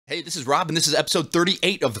Hey, this is Rob, and this is episode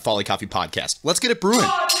 38 of the Folly Coffee Podcast. Let's get it brewing.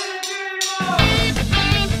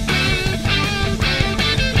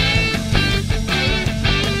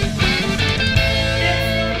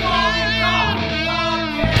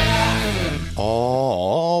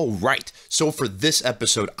 All right. So for this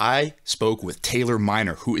episode, I spoke with Taylor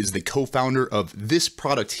Miner, who is the co-founder of this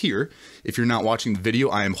product here. If you're not watching the video,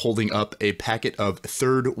 I am holding up a packet of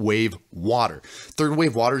Third Wave Water. Third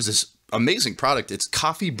Wave Water is this amazing product. It's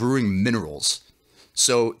coffee brewing minerals.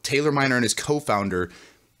 So Taylor Miner and his co-founder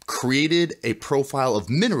created a profile of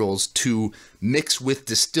minerals to mix with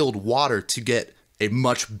distilled water to get a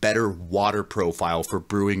much better water profile for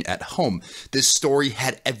brewing at home. This story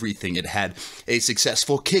had everything. It had a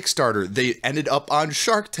successful Kickstarter. They ended up on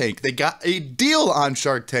Shark Tank. They got a deal on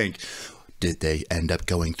Shark Tank. Did they end up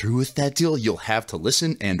going through with that deal? You'll have to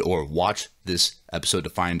listen and or watch this episode to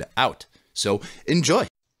find out. So enjoy.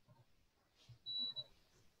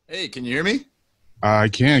 Hey, can you hear me? I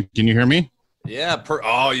can. Can you hear me? Yeah.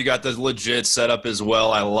 Oh, you got the legit setup as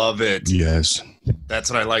well. I love it. Yes. That's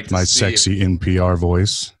what I like to see. My sexy NPR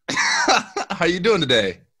voice. How you doing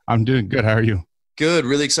today? I'm doing good. How are you? Good.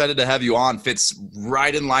 Really excited to have you on. Fits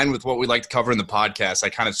right in line with what we like to cover in the podcast. I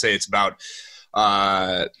kind of say it's about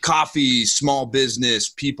coffee, small business,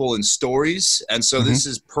 people, and stories. And so this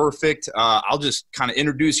is perfect. I'll just kind of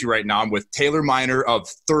introduce you right now. I'm with Taylor Miner of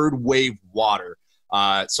Third Wave Water.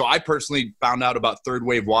 So I personally found out about Third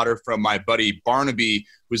Wave Water from my buddy Barnaby,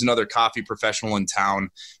 who's another coffee professional in town.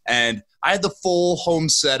 And I had the full home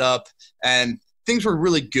setup and things were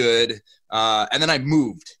really good. And then I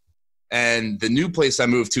moved. And the new place I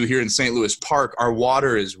moved to here in St. Louis Park, our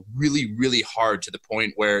water is really, really hard to the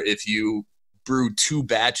point where if you brew 2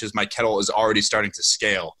 batches, my kettle is already starting to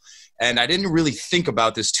scale. And I didn't really think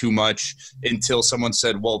about this too much until someone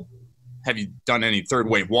said, well, have you done any Third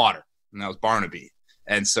Wave Water? And that was Barnaby.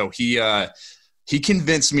 And so he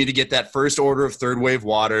convinced me to get that first order of Third Wave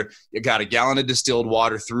Water. You got a gallon of distilled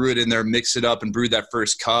water, threw it in there, mixed it up, and brewed that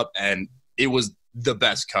first cup. And it was the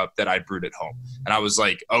best cup that I brewed at home. And I was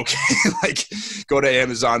like, okay, like go to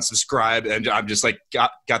Amazon, subscribe. And I'm just like,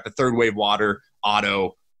 got the Third Wave Water on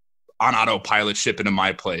autopilot shipping to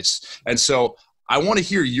my place. And so I want to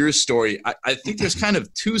hear your story. I think there's kind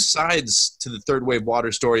of 2 sides to the Third Wave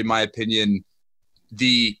Water story, in my opinion.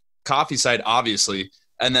 The coffee side, obviously,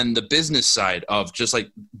 and then the business side of just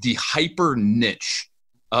like the hyper niche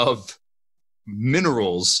of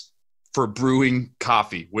minerals for brewing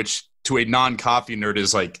coffee, which to a non-coffee nerd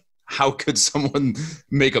is like, how could someone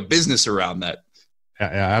make a business around that? Yeah,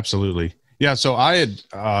 absolutely. Yeah. So I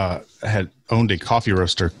had owned a coffee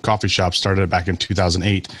shop, started back in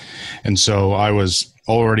 2008. And so I was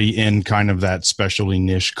already in kind of that specialty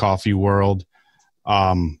niche coffee world.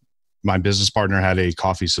 My business partner had a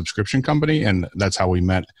coffee subscription company, and that's how we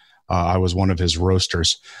met. I was one of his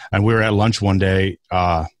roasters. And we were at lunch one day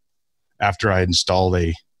after I installed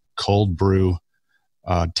a cold brew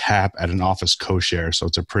tap at an office co-share. So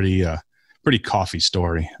it's a pretty coffee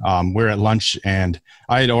story. We're at lunch, and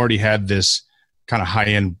I had already had this kind of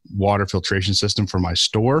high-end water filtration system for my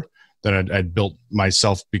store that I'd built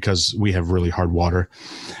myself because we have really hard water.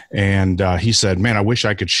 And he said, man, I wish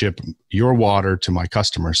I could ship your water to my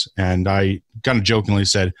customers. And I kind of jokingly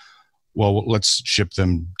said, well, let's ship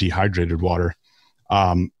them dehydrated water.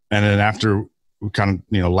 And then after we kind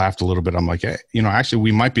of, laughed a little bit, I'm like, hey, actually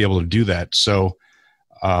we might be able to do that. So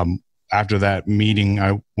after that meeting,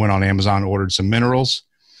 I went on Amazon, ordered some minerals,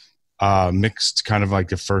 mixed kind of like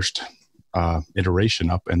the first iteration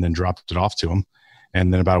up, and then dropped it off to him.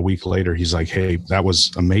 And then about a week later, he's like, hey, that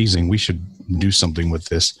was amazing. We should do something with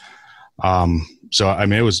this. So, I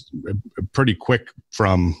mean, it was pretty quick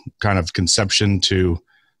from kind of conception to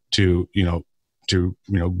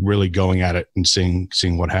really going at it and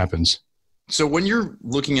seeing what happens. So when you're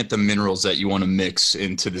looking at the minerals that you want to mix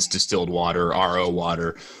into this distilled water, RO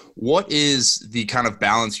water, what is the kind of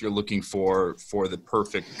balance you're looking for the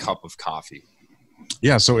perfect cup of coffee?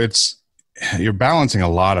 Yeah. So you're balancing a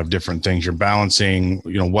lot of different things. You're balancing,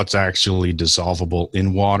 what's actually dissolvable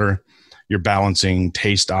in water. You're balancing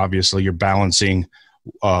taste, obviously. You're balancing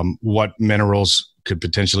what minerals could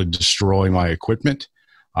potentially destroy my equipment.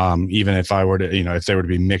 Even if I were to, if they were to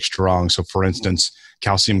be mixed wrong. So for instance,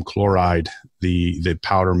 calcium chloride, the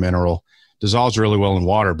powder mineral, dissolves really well in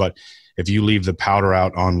water. But if you leave the powder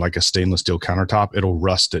out on like a stainless steel countertop, it'll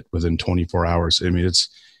rust it within 24 hours. I mean,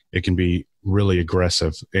 it can be really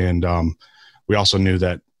aggressive. And we also knew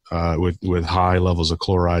that with high levels of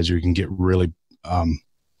chlorides, you can get really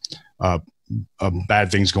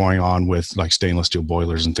bad things going on with like stainless steel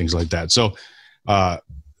boilers and things like that. So that,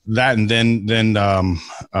 and then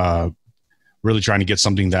really trying to get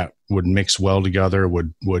something that would mix well together,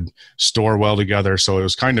 would store well together. So it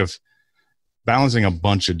was kind of balancing a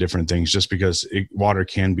bunch of different things, just because water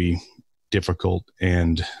can be difficult,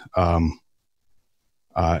 and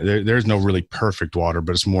there's no really perfect water,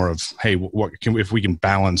 but it's more of, hey, if we can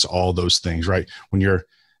balance all those things, right?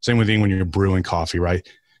 Same thing when you're brewing coffee, right?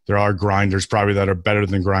 There are grinders probably that are better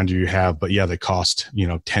than the grinder you have, but yeah, they cost,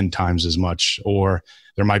 10 times as much. Or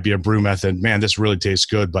there might be a brew method, man, this really tastes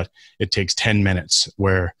good, but it takes 10 minutes,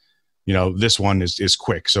 where, this one is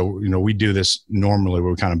quick. So, we do this normally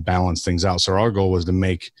where we kind of balance things out. So our goal was to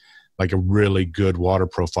make like a really good water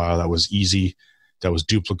profile that was easy, that was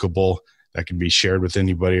duplicable, that could be shared with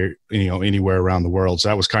anybody, anywhere around the world. So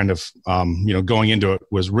that was kind of, going into it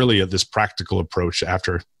was really this practical approach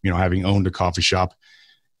after, having owned a coffee shop.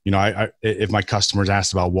 If my customers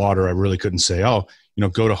asked about water, I really couldn't say, go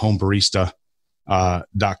to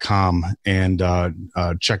homebarista.com and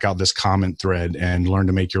check out this comment thread and learn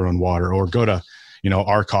to make your own water, or go to,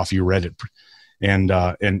 our coffee Reddit. And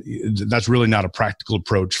that's really not a practical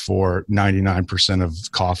approach for 99% of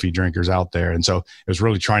coffee drinkers out there. And so it was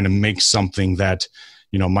really trying to make something that,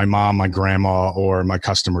 my mom, my grandma, or my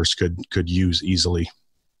customers could use easily.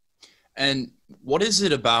 And what is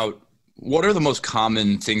it about? What are the most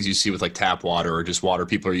common things you see with like tap water or just water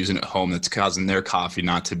people are using at home that's causing their coffee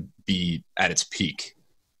not to be at its peak?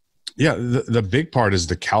 Yeah, the big part is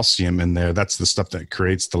the calcium in there. That's the stuff that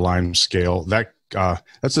creates the lime scale.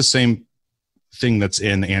 That's the same thing that's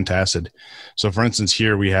in antacid. So for instance,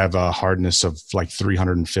 here we have a hardness of like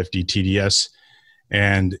 350 TDS,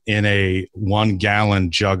 and in a 1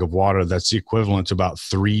 gallon jug of water, that's the equivalent to about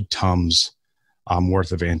 3 tums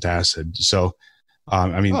worth of antacid. So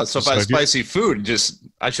so if I have spicy food,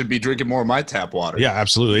 I should be drinking more of my tap water. Yeah,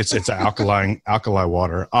 absolutely. It's alkali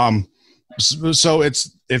water. So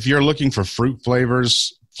if you're looking for fruit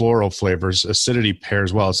flavors, floral flavors, acidity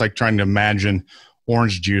pairs well. It's like trying to imagine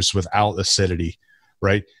orange juice without acidity,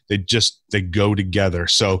 right? They go together.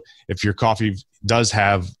 So if your coffee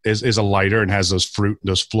is a lighter and has those fruit,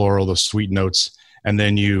 those floral, those sweet notes, and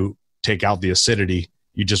then you take out the acidity,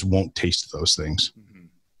 you just won't taste those things. Mm-hmm.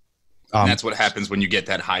 And that's what happens when you get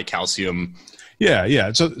that high calcium.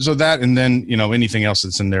 Yeah. So that, and then, anything else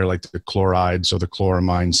that's in there, like the chlorides or the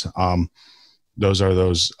chloramines, those are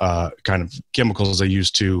those kind of chemicals they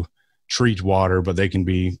use to treat water, but they can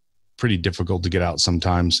be pretty difficult to get out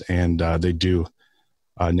sometimes, and they do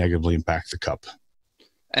negatively impact the cup.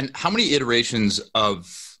 And how many iterations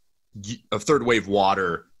of third wave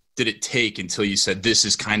water did it take until you said this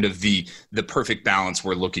is kind of the perfect balance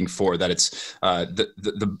we're looking for, that it's the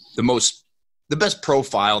best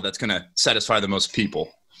profile that's going to satisfy the most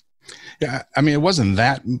people? Yeah, I mean, it wasn't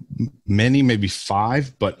that many, maybe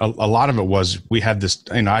 5, but a lot of it was, we had this,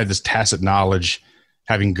 I had this tacit knowledge,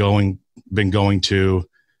 having been going to,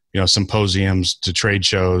 symposiums, to trade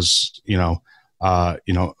shows,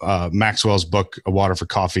 Maxwell's book, A Water for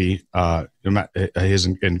Coffee, his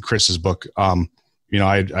and Chris's book.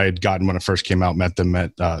 I had gotten, when it first came out, met them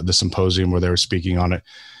at the symposium where they were speaking on it.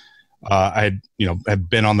 I had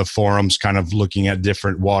been on the forums kind of looking at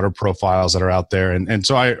different water profiles that are out there. And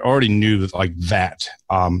so I already knew like that.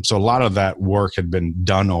 So a lot of that work had been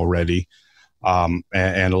done already.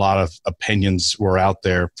 And a lot of opinions were out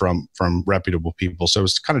there from reputable people. So it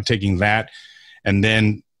was kind of taking that, and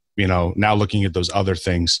then, now looking at those other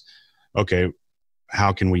things. Okay,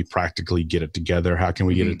 how can we practically get it together? How can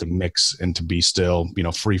we get it to mix and to be still,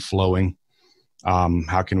 free flowing?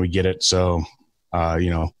 How can we get it so,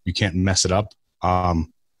 you can't mess it up? And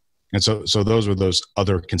so those were those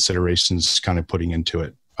other considerations kind of putting into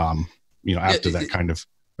it, after that kind of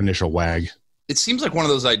initial wag. It seems like one of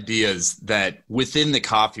those ideas that within the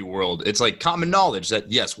coffee world, it's like common knowledge that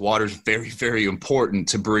yes, water is very, very important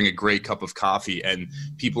to brewing a great cup of coffee, and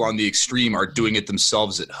people on the extreme are doing it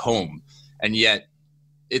themselves at home. And yet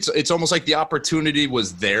it's almost like the opportunity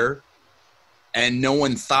was there, and no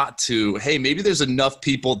one thought to, hey, maybe there's enough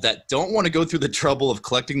people that don't want to go through the trouble of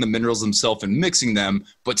collecting the minerals themselves and mixing them,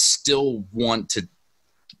 but still want to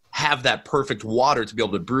have that perfect water to be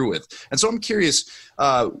able to brew with. And so I'm curious,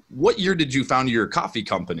 what year did you found your coffee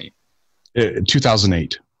company?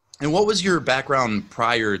 2008. And what was your background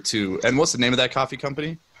prior to, and what's the name of that coffee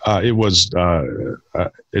company? It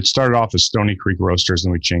started off as Stony Creek Roasters,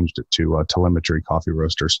 and we changed it to Telemetry Coffee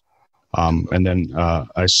Roasters. And then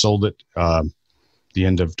I sold it the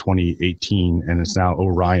end of 2018, and it's now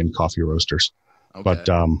Orion Coffee Roasters. Okay. But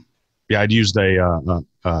I'd used a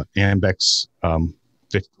Ambex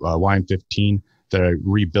YM15 that I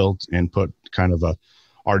rebuilt and put kind of a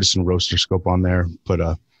artisan roaster scope on there, put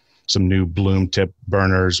some new bloom tip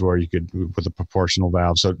burners where you could, with a proportional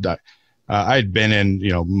valve. So I had been in,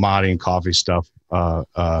 modding coffee stuff,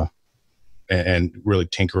 and really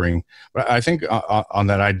tinkering. But I think on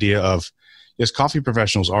that idea of, yes, coffee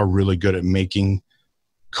professionals are really good at making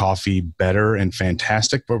coffee better and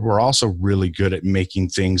fantastic, but we're also really good at making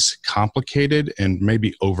things complicated and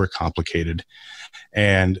maybe overcomplicated.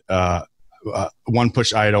 And one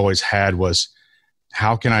push I had always had was,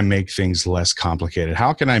 how can I make things less complicated?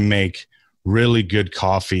 How can I make really good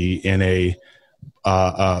coffee in a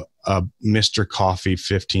Mr. Coffee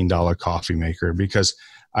 $15 coffee maker? Because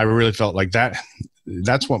I really felt like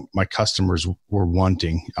that's what my customers were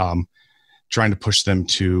wanting. Trying to push them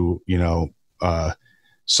to,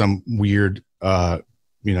 some weird,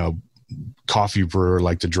 coffee brewer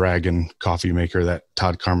like the Dragon coffee maker that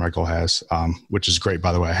Todd Carmichael has, which is great,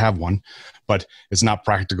 by the way. I have one, but it's not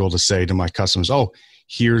practical to say to my customers, oh,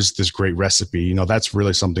 here's this great recipe. That's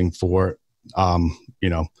really something for,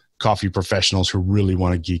 coffee professionals who really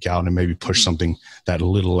want to geek out and maybe push something that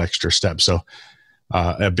little extra step. So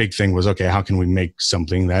a big thing was, okay, how can we make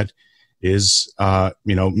something that is,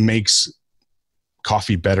 makes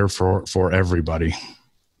coffee better for everybody?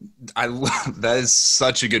 I love that. Is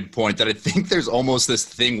such a good point, that I think there's almost this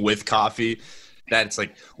thing with coffee that it's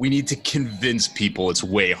like, we need to convince people it's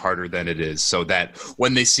way harder than it is, so that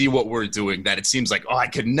when they see what we're doing, that it seems like, oh, I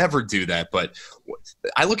could never do that. But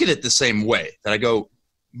I look at it the same way, that I go,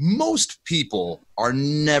 most people are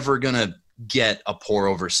never going to get a pour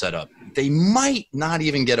over setup. They might not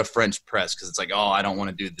even get a French press because it's like, oh, I don't want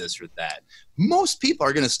to do this or that. Most people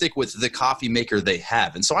are going to stick with the coffee maker they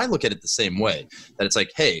have. And so I look at it the same way, that it's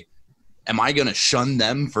like, hey, am I going to shun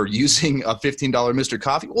them for using a $15 Mr.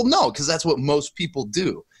 Coffee? Well, no, because that's what most people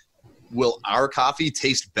do. Will our coffee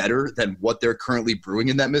taste better than what they're currently brewing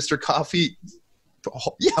in that Mr. Coffee?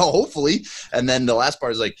 Yeah, hopefully. And then the last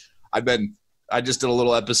part is like, I just did a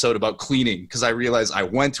little episode about cleaning, because I realized I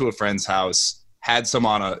went to a friend's house, had some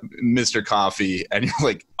on a Mr. Coffee, and you're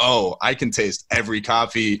like, oh, I can taste every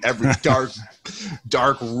coffee, every dark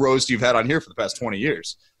roast you've had on here for the past 20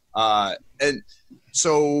 years. And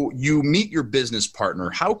so you meet your business partner.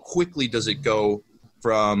 How quickly does it go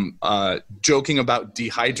from joking about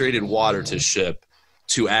dehydrated water to ship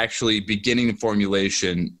to actually beginning the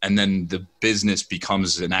formulation, and then the business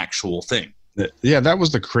becomes an actual thing? Yeah, that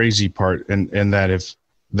was the crazy part. And that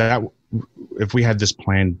if we had this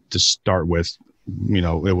plan to start with,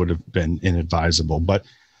 it would have been inadvisable. But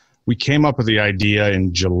we came up with the idea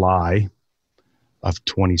in July of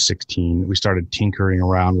 2016. We started tinkering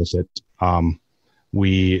around with it.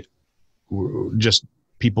 We just,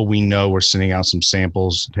 people we know were sending out some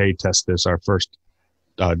samples. Hey, test this. Our first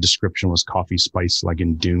description was coffee spice, like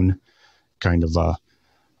in Dune, kind of a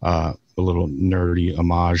little nerdy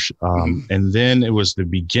homage. And then it was the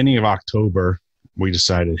beginning of October. We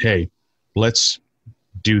decided, hey, let's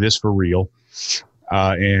do this for real.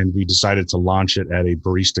 And we decided to launch it at a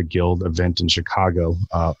Barista Guild event in Chicago,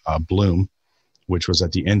 Bloom, which was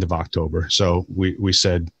at the end of October. So we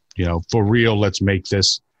said, for real, let's make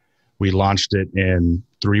this. We launched it in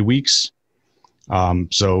 3 weeks.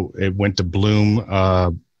 So it went to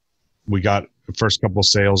Bloom. We got the first couple of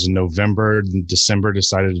sales in November. In December,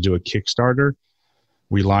 decided to do a Kickstarter.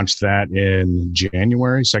 We launched that in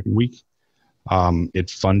January, second week. It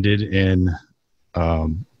funded in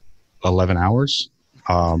 11 hours.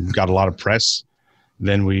 Got a lot of press.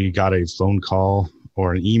 Then we got a phone call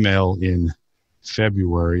or an email in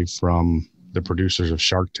February from the producers of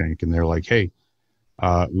Shark Tank, and they're like, hey,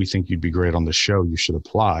 we think you'd be great on the show. You should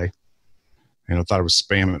apply. And I thought it was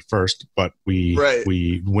spam at first, but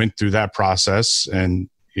we went through that process, and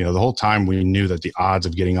the whole time we knew that the odds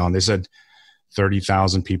of getting on, they said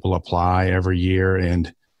 30,000 people apply every year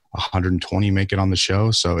and 120 make it on the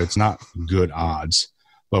show. So it's not good odds,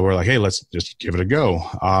 but we're like, hey, let's just give it a go.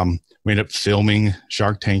 We ended up filming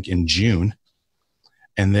Shark Tank in June,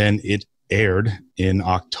 and then it aired in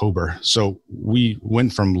October. So we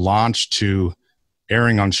went from launch to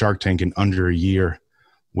airing on Shark Tank in under a year,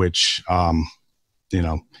 which,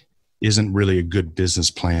 isn't really a good business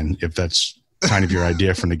plan if that's kind of your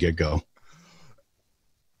idea from the get-go.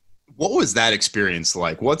 What was that experience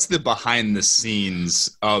like? What's the behind the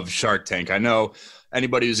scenes of Shark Tank? I know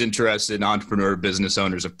anybody who's interested in entrepreneur business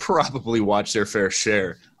owners have probably watched their fair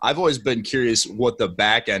share. I've always been curious what the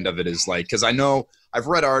back end of it is like, because I know I've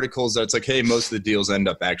read articles that it's like, hey, most of the deals end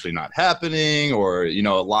up actually not happening, or, a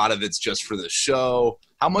lot of it's just for the show.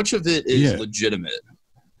 How much of it is legitimate?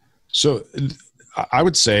 So I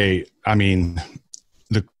would say,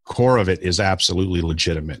 the core of it is absolutely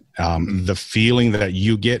legitimate. The feeling that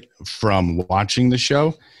you get from watching the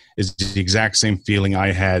show is the exact same feeling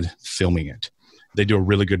I had filming it. they do a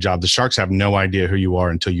really good job. The sharks have no idea who you are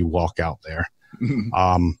until you walk out there.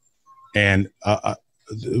 And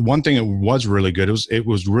one thing that was really good, it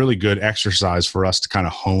was really good exercise for us to kind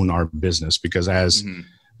of hone our business, because as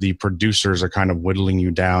the producers are kind of whittling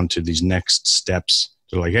you down to these next steps,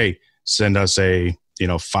 they're like, hey, send us a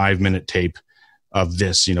 5-minute tape of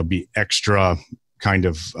this, be extra kind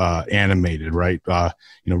of animated, right?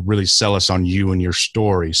 Really sell us on you and your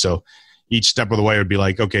story. So each step of the way would be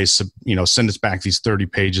like, okay, so, send us back these 30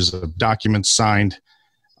 pages of documents signed,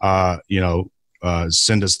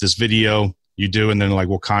 send us this video, you do, and then like,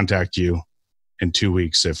 we'll contact you in 2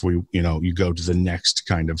 weeks if we, you go to the next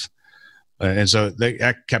kind of, and so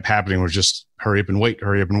that kept happening. Was just hurry up and wait,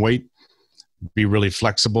 be really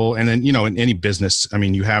flexible. And then, in any business, I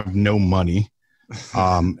mean, you have no money.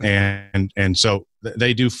 And so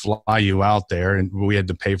they do fly you out there, and we had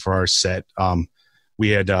to pay for our set. We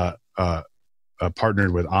had,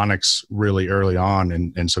 partnered with Onyx really early on.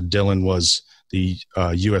 And so Dylan was the,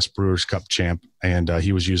 US Brewers Cup champ, and,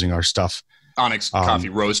 he was using our stuff. Onyx coffee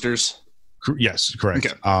roasters. Yes, correct.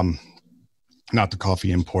 Okay. Not the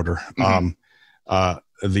coffee importer. Our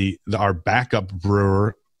backup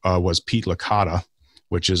brewer, was Pete Licata,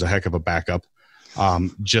 which is a heck of a backup,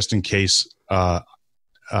 just in case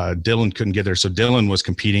Dylan couldn't get there. So Dylan was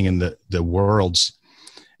competing in the Worlds,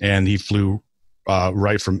 and he flew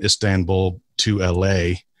right from Istanbul to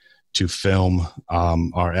LA to film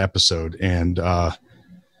our episode. And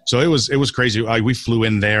so it was crazy. We flew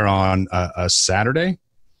in there on a Saturday,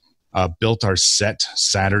 built our set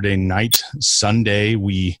Saturday night. Sunday,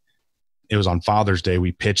 it was on Father's Day,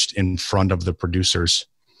 we pitched in front of the producers.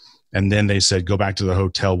 And then they said, go back to the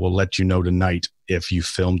hotel. We'll let you know tonight if you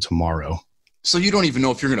film tomorrow. So you don't even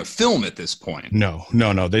know if you're going to film at this point. No. They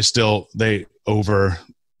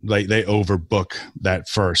overbook that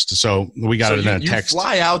first. So we got it in a text. You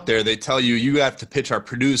fly out there. They tell you have to pitch our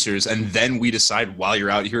producers, and then we decide while you're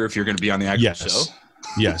out here if you're going to be on the actual show.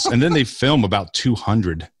 Yes. And then they film about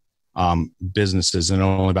 200 businesses and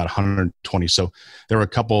only about 120. So there were a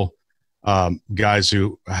couple guys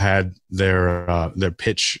who had their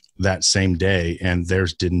pitch that same day, and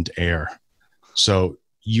theirs didn't air. So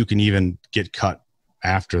you can even get cut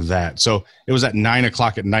after that. So it was at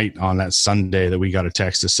 9:00 at night on that Sunday that we got a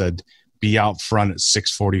text that said, be out front at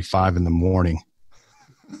 6:45 in the morning.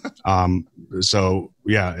 So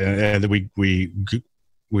yeah, and we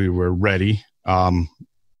were ready.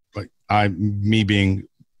 But me being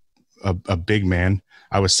a big man,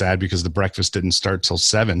 I was sad because the breakfast didn't start till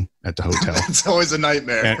 7 at the hotel. It's always a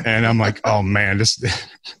nightmare. And I'm like, oh man,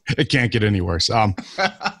 it can't get any worse.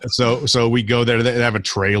 So we go there. They have a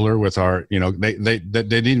trailer with our, they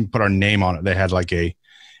didn't put our name on it. They had like a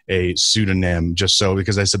pseudonym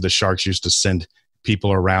because they said the Sharks used to send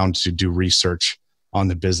people around to do research on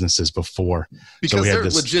the businesses before. Because so they're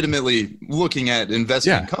legitimately looking at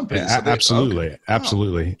investment companies. Yeah, absolutely. Okay.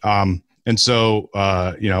 Absolutely. And so,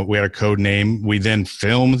 we had a code name. We then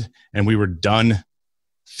filmed, and we were done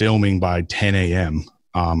filming by 10 a.m.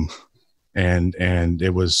 And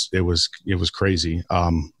it was crazy.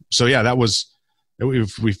 So yeah, that was, I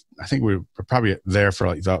think we were probably there for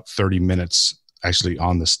like about 30 minutes actually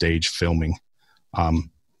on the stage filming.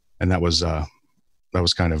 And that was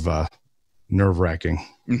kind of nerve wracking.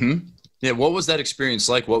 Mm-hmm. Yeah. What was that experience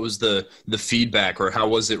like? What was the feedback, or how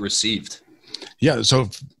was it received? Yeah. So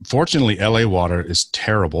fortunately, LA water is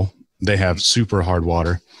terrible. They have super hard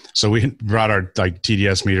water. So we brought our like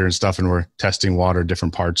TDS meter and stuff, and we're testing water,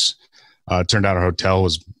 different parts. Turned out our hotel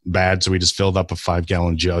was bad. So we just filled up a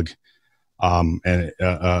 5-gallon jug, of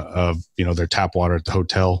their tap water at the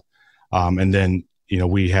hotel. And then,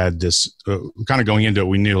 we had this kind of going into it.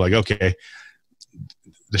 We knew like, okay,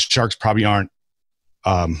 the Sharks probably aren't,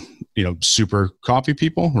 super coffee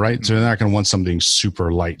people, right? So they're not going to want something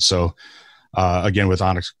super light. So, again, with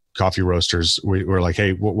Onyx coffee roasters, we're like,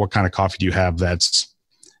 hey, what kind of coffee do you have that's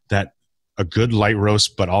a good light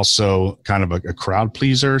roast, but also kind of a crowd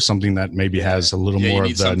pleaser, something that maybe has a little more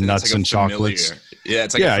of the nuts and chocolates. Yeah,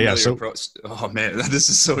 it's like so, oh man, this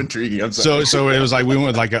is so intriguing. I'm sorry. So it was like we went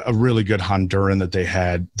with like a really good Honduran that they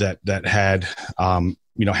had that had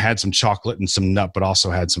had some chocolate and some nut, but also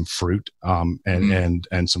had some fruit and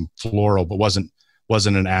some floral, but wasn't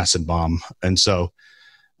an acid bomb. And so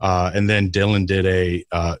and then Dylan did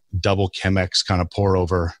a double Chemex kind of pour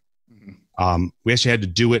over. We actually had to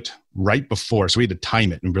do it right before, so we had to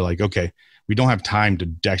time it and be like, okay, we don't have time to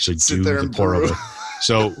actually do the pour over.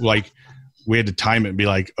 So like we had to time it and be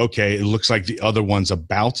like, okay, it looks like the other one's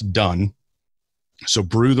about done. So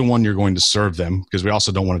brew the one you're going to serve them, because we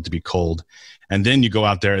also don't want it to be cold. And then you go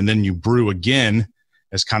out there and then you brew again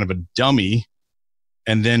as kind of a dummy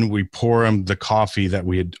and then we pour them the coffee that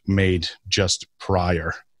we had made just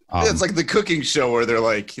prior. It's like the cooking show where they're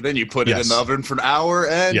like, then you put it in the oven for an hour,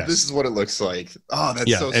 and this is what it looks like. Oh,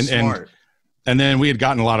 that's so smart. And then we had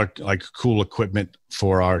gotten a lot of like cool equipment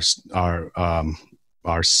for our set.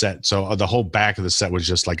 So the whole back of the set was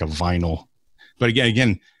just like a vinyl. But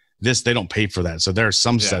again, they don't pay for that. So there are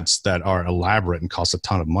some sets that are elaborate and cost a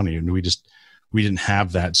ton of money, and we didn't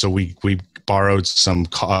have that. So we borrowed some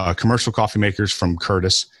commercial coffee makers from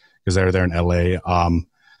Curtis because they were there in LA.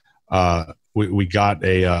 We got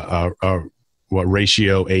a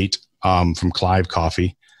ratio 8 from Clive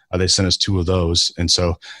Coffee. They sent us 2 of those, and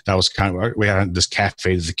so that was kind of, we had this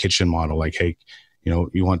cafe as the kitchen model. Like, hey,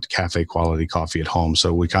 you want cafe quality coffee at home.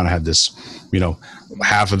 So we kind of had this,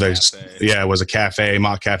 half of this, it was a cafe,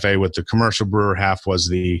 mock cafe with the commercial brewer, half was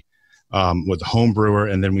the with the home brewer,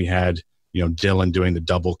 and then we had Dylan doing the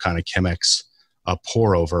double kind of Chemex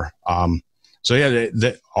pour over. So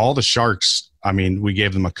all the sharks, I mean, we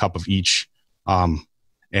gave them a cup of each.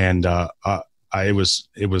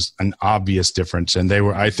 It was an obvious difference, and they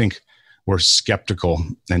were, I think, were skeptical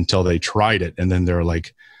until they tried it, and then they're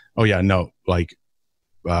like, "Oh yeah, no." Like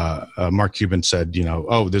Mark Cuban said,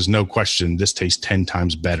 "Oh, there's no question, this tastes 10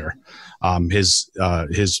 times better." His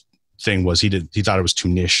thing was he thought it was too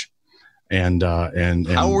niche, and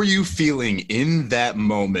how were you feeling in that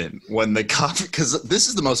moment when the coffee? Because this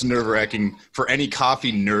is the most nerve-wracking for any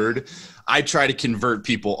coffee nerd. I try to convert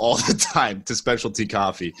people all the time to specialty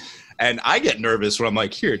coffee, and I get nervous when I'm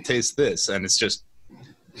like, here, taste this. And it's just,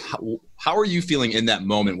 how are you feeling in that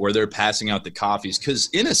moment where they're passing out the coffees? Because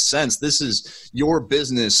in a sense, this is your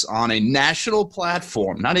business on a national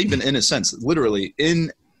platform, not even in a sense, literally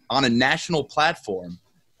on a national platform.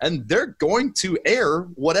 And they're going to air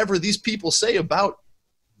whatever these people say about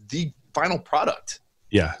the final product.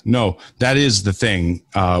 Yeah, no, that is the thing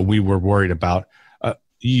we were worried about.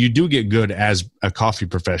 You do get good as a coffee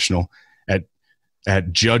professional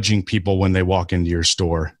at judging people when they walk into your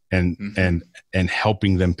store and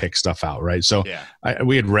helping them pick stuff out, right? So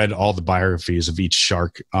we had read all the biographies of each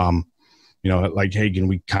shark. Like, hey, can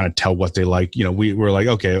we kind of tell what they like? We were like,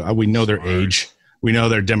 okay, we know their age, we know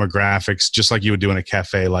their demographics, just like you would do in a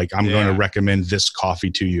cafe. Like, I'm going to recommend this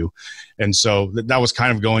coffee to you, and so that was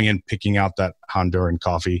kind of going in, picking out that Honduran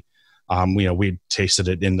coffee. We tasted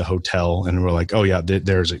it in the hotel, and we're like, oh yeah,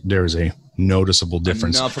 there's a noticeable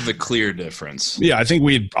difference. Enough of a clear difference. Yeah, I think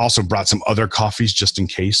we had also brought some other coffees just in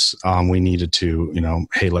case we needed to,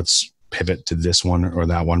 hey, let's pivot to this one or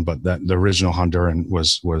that one. But the original Honduran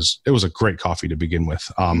was a great coffee to begin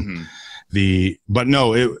with.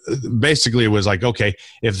 Basically it was like, okay,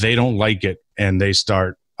 if they don't like it and they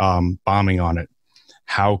start bombing on it,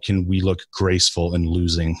 how can we look graceful in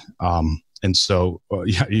losing? And so what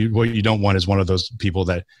you don't want is one of those people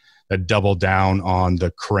that double down on the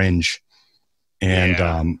cringe, and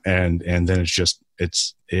then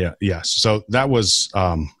So that was,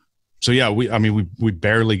 we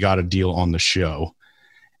barely got a deal on the show,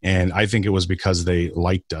 and I think it was because they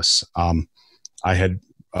liked us. I had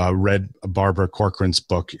read Barbara Corcoran's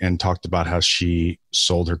book and talked about how she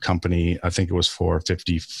sold her company. I think it was for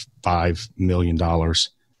 $55 million,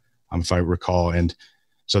 if I recall. And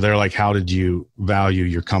so they're like, how did you value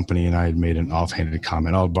your company? And I had made an offhanded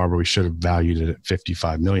comment. Oh, Barbara, we should have valued it at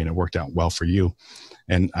 $55 million. It worked out well for you.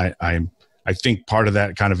 And I think part of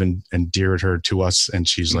that kind of endeared her to us. And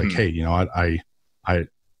she's like, hey, I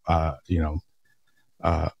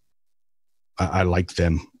like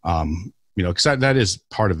them. Because that is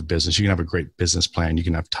part of the business. You can have a great business plan. You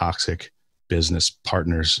can have toxic business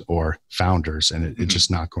partners or founders, and it's just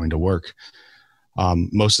not going to work.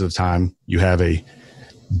 Most of the time you have a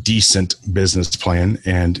decent business plan,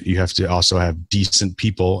 and you have to also have decent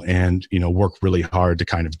people and, work really hard to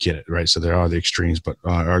kind of get it right. So there are the extremes, but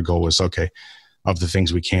our goal was, okay, of the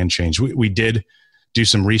things we can change. We did do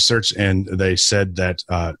some research, and they said that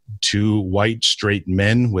 2 white straight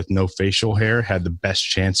men with no facial hair had the best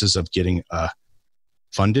chances of getting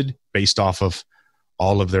funded based off of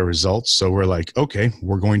all of their results. So we're like, okay,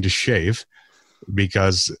 we're going to shave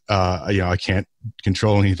because I can't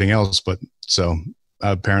control anything else. But so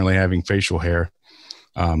apparently having facial hair,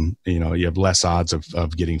 you have less odds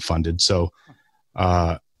of getting funded. So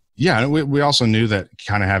we also knew that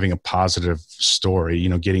kind of having a positive story,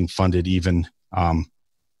 getting funded, even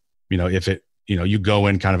if it, you go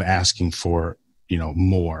in kind of asking for,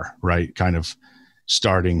 more, right? Kind of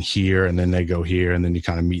starting here, and then they go here, and then you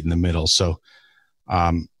kind of meet in the middle. So,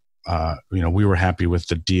 we were happy with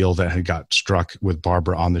the deal that had got struck with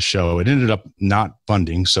Barbara on the show. It ended up not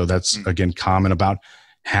funding. So that's, again, common. About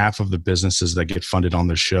half of the businesses that get funded on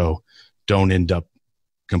the show don't end up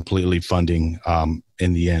completely funding.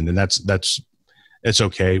 in the end. And it's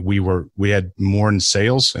okay. We had more in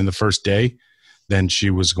sales in the first day than she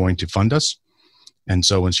was going to fund us. And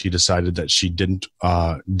so when she decided that she didn't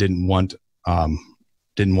want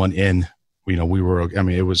in, we were, I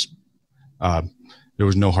mean, it was, there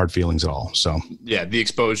was no hard feelings at all. So yeah, the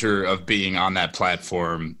exposure of being on that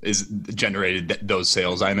platform is generated those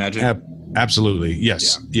sales, I imagine. Absolutely.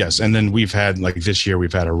 Yes. Yeah. Yes. And then we've had, like this year,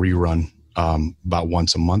 we've had a rerun about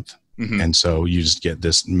once a month. Mm-hmm. And so you just get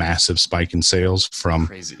this massive spike in sales from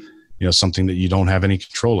crazy, something that you don't have any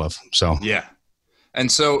control of. So yeah. And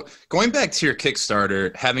so going back to your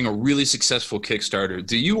Kickstarter, having a really successful Kickstarter,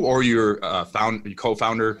 do you or your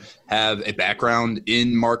co-founder have a background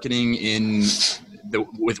in marketing,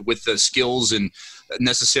 with the skills and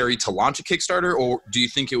necessary to launch a Kickstarter, or do you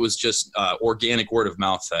think it was just organic word of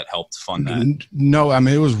mouth that helped fund that? No, I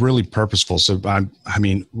mean, it was really purposeful. So I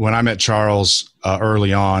mean, when I met Charles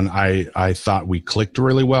early on, I thought we clicked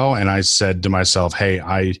really well, and I said to myself, "Hey,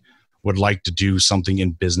 I would like to do something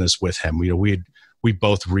in business with him." We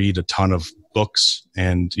both read a ton of books,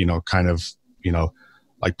 and kind of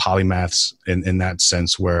like polymaths in that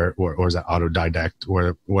sense, or is that autodidact,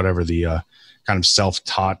 or whatever the kind of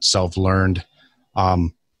self-taught, self-learned,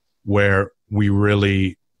 where we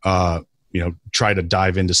really try to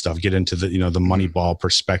dive into stuff, get into the the Moneyball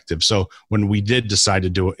perspective. So when we did decide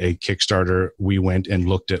to do a Kickstarter, we went and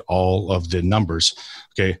looked at all of the numbers.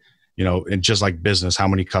 Okay, and just like business, how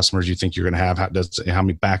many customers you think you're going to have? How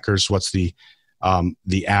many backers? What's the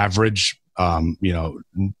average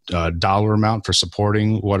dollar amount for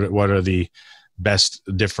supporting? What are the best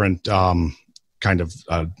different kind of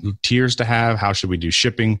tiers to have? How should we do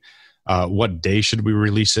shipping? What day should we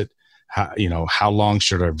release it? How long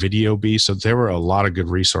should our video be? So there were a lot of good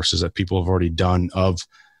resources that people have already done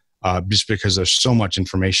just because there's so much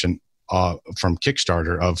information from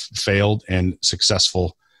Kickstarter of failed and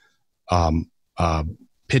successful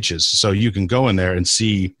pitches. So you can go in there and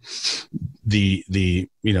see the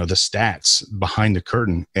stats behind the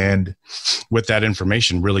curtain, and with that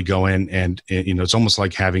information really go in and it's almost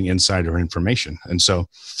like having insider information. And so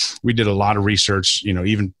we did a lot of research,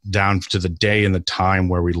 even down to the day and the time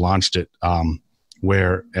where we launched it,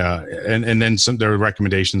 where and then there were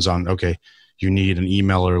recommendations on, okay, you need an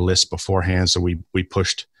emailer list beforehand. So we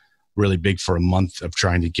pushed really big for a month of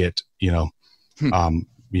trying to get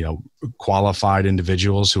qualified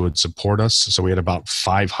individuals who would support us. So we had about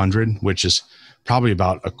 500, which is probably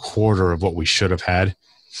about a quarter of what we should have had.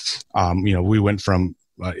 We went from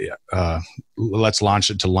let's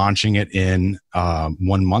launch it to launching it in 1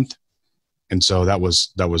 month. And so that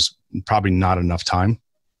was probably not enough time.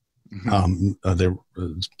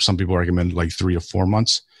 Mm-hmm. Some people recommend like 3 or 4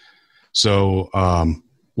 months. So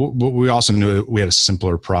we also knew we had a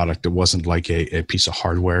simpler product. It wasn't like a piece of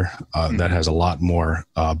hardware that has a lot more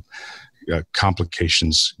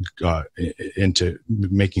complications into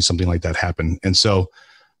making something like that happen. And so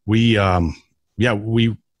we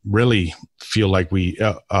really feel like it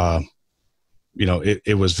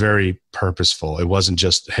was very purposeful. It wasn't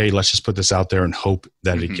just, hey, let's just put this out there and hope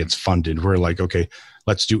that it gets funded. We're like, okay,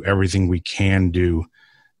 let's do everything we can do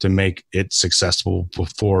to make it successful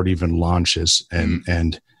before it even launches.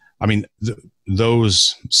 And I mean,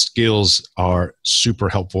 those skills are super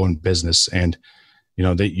helpful in business, and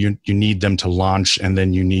you need them to launch, and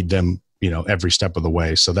then you need them every step of the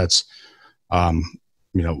way. So that's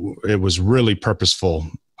it was really purposeful,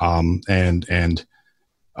 and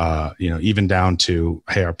even down to,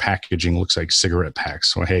 hey, our packaging looks like cigarette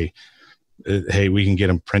packs. So hey, we can get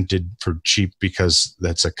them printed for cheap because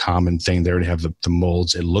that's a common thing. They already have the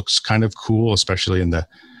molds. It looks kind of cool, especially in the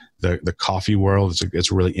coffee world.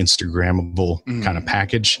 It's a really Instagrammable kind of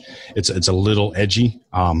package. It's a little edgy.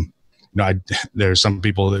 There's some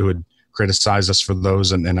people that would criticize us for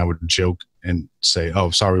those, and I would joke and say, "Oh,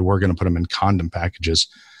 sorry, we're going to put them in condom packages,"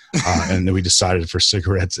 and then we decided for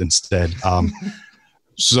cigarettes instead.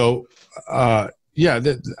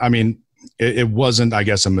 It wasn't, I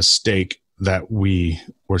guess, a mistake that we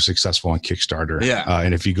were successful on Kickstarter. Yeah.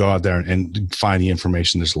 And if you go out there and find the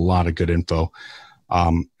information, there's a lot of good info.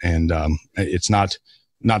 It's not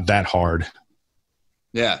that hard.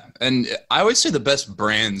 Yeah. And I always say the best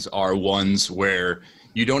brands are ones where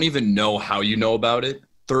you don't even know how you know about it.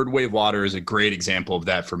 Third Wave Water is a great example of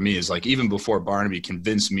that for me. Is like, even before Barnaby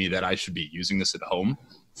convinced me that I should be using this at home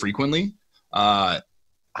frequently, I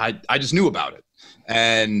just knew about it.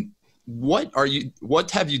 And what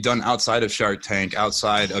have you done outside of Shark Tank,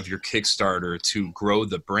 outside of your Kickstarter, to grow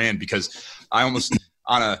the brand? Because I almost,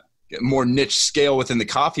 on a more niche scale within the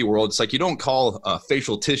coffee world, it's like, you don't call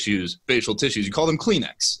facial tissues, you call them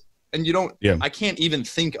Kleenex. And you don't, I can't even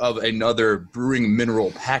think of another brewing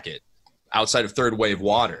mineral packet outside of Third Wave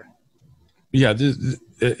Water. Yeah,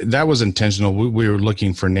 that was intentional. We were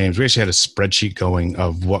looking for names. We actually had a spreadsheet going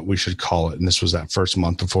of what we should call it. And this was that first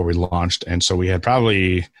month before we launched. And so we had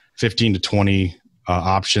probably 15 to 20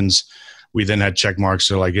 options. We then had check marks.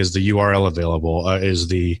 So like, is the URL available? Is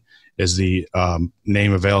the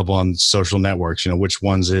name available on social networks? Which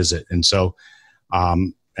ones is it? And so,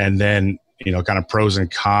 and then, kind of pros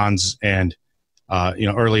and cons. And,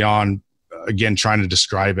 early on, again, trying to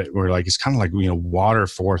describe it, we're like, it's kind of like, water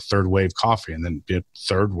for third wave coffee, and then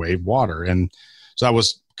third wave water. And so that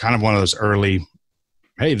was kind of one of those early,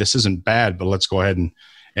 hey, this isn't bad, but let's go ahead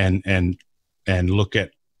and look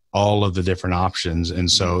at all of the different options. And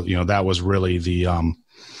so, that was really the,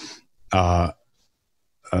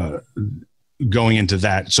 going into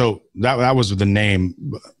that. So that was the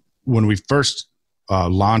name. When we first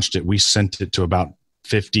launched it, we sent it to about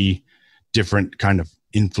 50 different kind of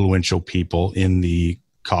influential people in the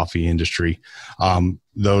coffee industry.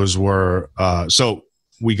 Those were, so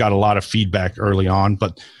we got a lot of feedback early on,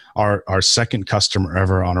 but our second customer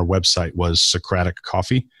ever on our website was Socratic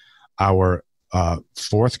Coffee. Our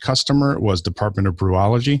fourth customer was Department of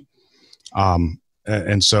Brewology.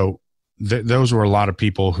 And so those were a lot of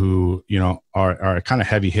people who, are kind of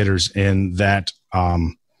heavy hitters in that,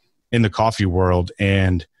 in the coffee world.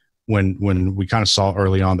 And when we kind of saw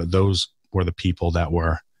early on that those were the people that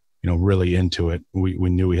were, really into it, we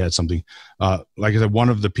knew we had something. Like I said, one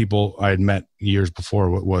of the people I had met years before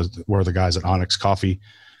were the guys at Onyx Coffee.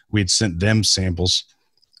 We had sent them samples.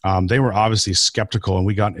 They were obviously skeptical, and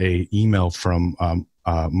we got a email from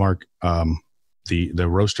Mark, the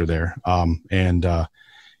roaster there, and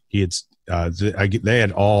he had they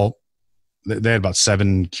had about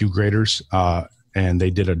 7 Q graders, and they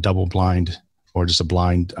did a double blind or just a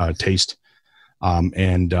blind taste,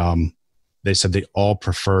 and they said they all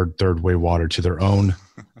preferred Third Wave water to their own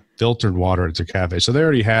filtered water at their cafe. So they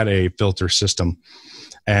already had a filter system,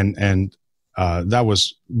 and that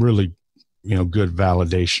was really, good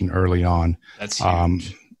validation early on. That's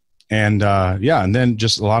huge. And then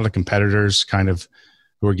just a lot of the competitors kind of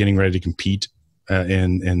who were getting ready to compete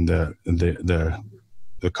in the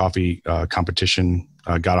coffee competition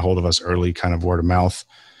got a hold of us early, kind of word of mouth.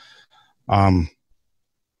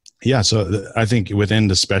 So I think within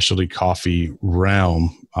the specialty coffee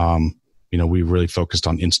realm, we really focused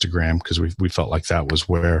on Instagram because we felt like that was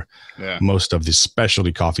where most of the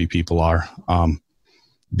specialty coffee people are.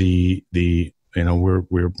 We're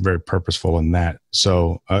very purposeful in that.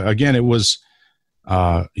 So again, it was,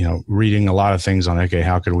 reading a lot of things on, okay,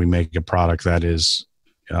 how can we make a product that is,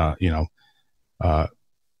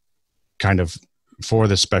 kind of for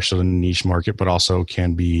the special and niche market, but also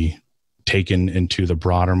can be taken into the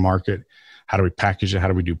broader market. How do we package it? How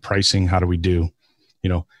do we do pricing? How do we do,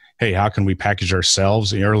 hey, how can we package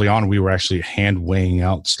ourselves? Early on, we were actually hand weighing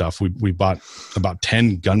out stuff. We bought about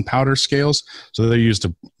 10 gunpowder scales. So they used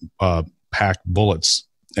to pack bullets,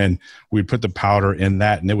 and we'd put the powder in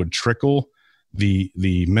that, and it would trickle the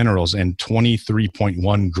minerals, and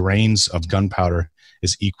 23.1 grains of gunpowder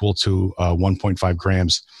is equal to 1.5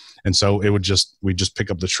 grams. And so we'd just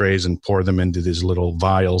pick up the trays and pour them into these little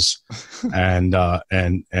vials. And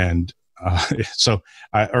so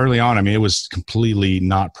early on, it was completely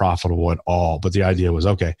not profitable at all. But the idea was,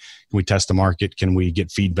 okay, can we test the market? Can we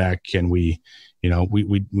get feedback? Can we,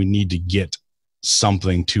 we need to get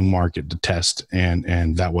something to market to test.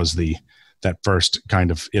 And that was that first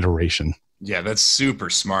kind of iteration. Yeah, that's super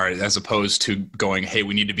smart, as opposed to going, hey,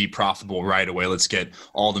 we need to be profitable right away. Let's get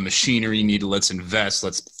all the machinery needed. Let's invest.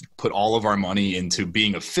 Let's put all of our money into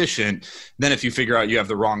being efficient. Then if you figure out you have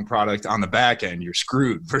the wrong product on the back end, you're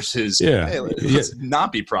screwed, versus, hey, let's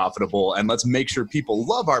not be profitable, and let's make sure people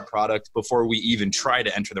love our product before we even try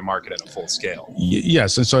to enter the market at a full scale.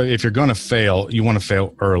 Yes. And so if you're going to fail, you want to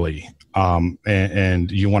fail early, and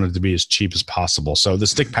you want it to be as cheap as possible. So the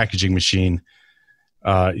stick packaging machine,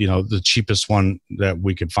 the cheapest one that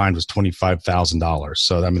we could find was $25,000.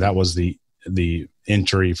 So, that was the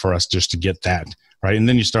entry for us just to get that. Right. And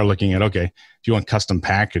then you start looking at, okay, if you want custom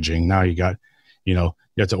packaging, now you got, you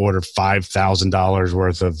have to order $5,000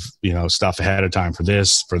 worth of, stuff ahead of time for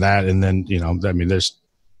this, for that. And then, in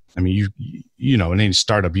any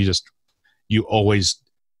startup, you always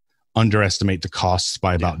underestimate the costs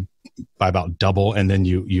by about double, and then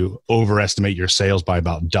you overestimate your sales by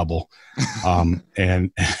about double,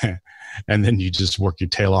 and then you just work your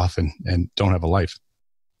tail off and don't have a life.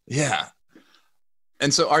 Yeah.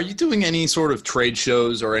 And so, are you doing any sort of trade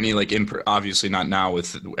shows or any obviously not now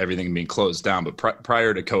with everything being closed down, but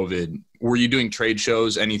prior to COVID, were you doing trade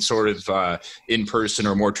shows, any sort of in-person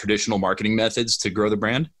or more traditional marketing methods to grow the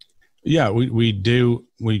brand? Yeah, we do.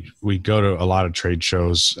 We go to a lot of trade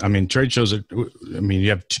shows. I mean, trade shows, you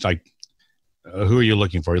have who are you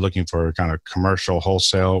looking for? Are you looking for kind of commercial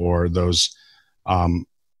wholesale or those kind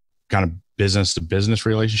of business to business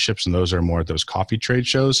relationships? And those are more at those coffee trade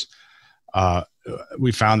shows.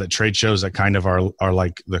 We found that trade shows that kind of are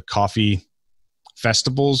like the coffee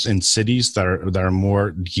festivals in cities that are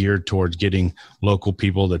more geared towards getting local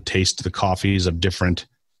people to taste the coffees of different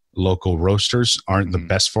local roasters aren't the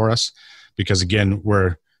best for us, because again,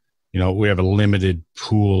 we have a limited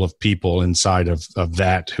pool of people inside of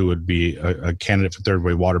that who would be a candidate for Third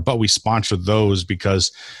Wave Water, but we sponsor those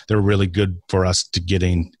because they're really good for us to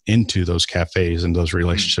getting into those cafes and those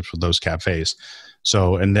relationships with those cafes.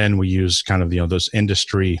 So, and then we use kind of, those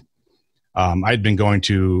industry. I'd been going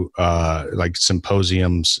to like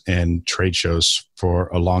symposiums and trade shows for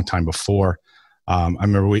a long time before. I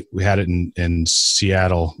remember we had it in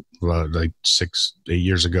Seattle like 6-8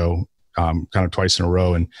 years ago, kind of twice in a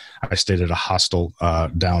row. And I stayed at a hostel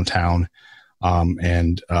downtown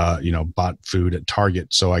and bought food at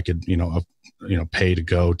Target so I could, pay to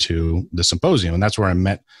go to the symposium. And that's where I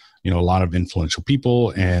met, a lot of influential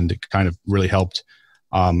people, and it kind of really helped,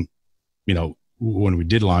 when we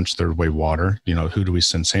did launch Third Wave Water, who do we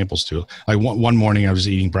send samples to? Like one morning I was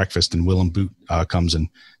eating breakfast and Willem Boot comes and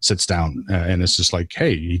sits down and it's just like,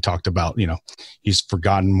 hey, he talked about, he's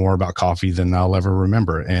forgotten more about coffee than I'll ever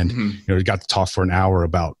remember. And, we got to talk for an hour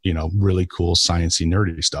about, really cool sciencey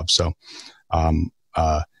nerdy stuff. So,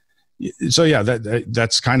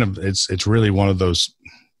 that's kind of, it's really one of those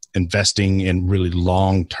investing in really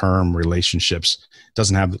long-term relationships.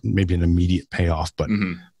 Doesn't have maybe an immediate payoff, but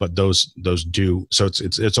those do. So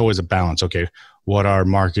it's always a balance. Okay, what are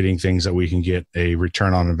marketing things that we can get a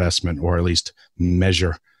return on investment, or at least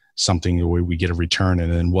measure something where we get a return,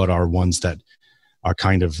 and then what are ones that are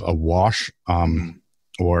kind of a wash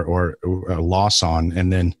or a loss on,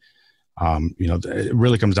 and then it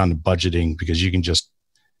really comes down to budgeting, because you can just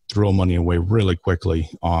throw money away really quickly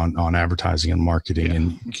on advertising and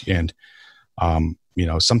marketing, and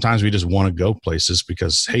sometimes we just want to go places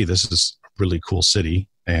because, hey, this is a really cool city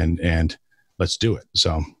and let's do it.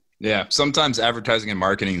 So, yeah, sometimes advertising and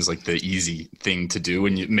marketing is like the easy thing to do,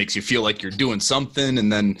 and it makes you feel like you're doing something.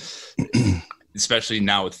 And then especially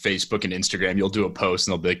now with Facebook and Instagram, you'll do a post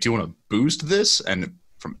and they'll be like, do you want to boost this? And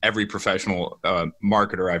from every professional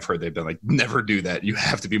marketer I've heard, they've been like, never do that. You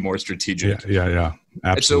have to be more strategic. Yeah.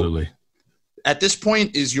 Absolutely. At this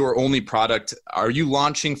point, is your only product, are you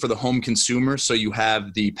launching for the home consumer? So you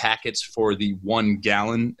have the packets for the 1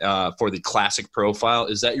 gallon for the classic profile.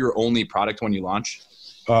 Is that your only product when you launch?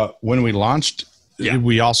 When we launched,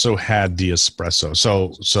 we also had the espresso.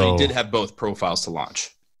 So you did have both profiles to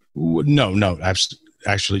launch? No,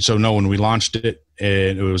 actually. So no, when we launched it,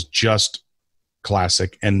 it was just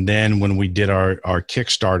classic. And then when we did our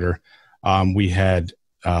Kickstarter, we had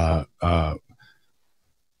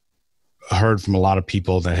heard from a lot of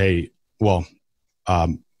people that, hey,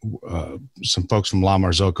 some folks from La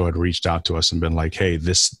Marzocco had reached out to us and been like, hey,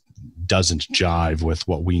 this doesn't jive with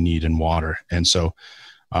what we need in water. And so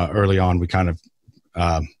early on, we kind of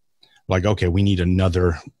okay, we need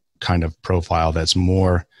another kind of profile that's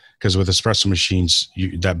more, because with espresso machines,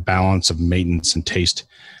 that balance of maintenance and taste,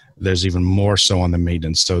 there's even more so on the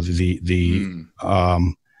maintenance. So the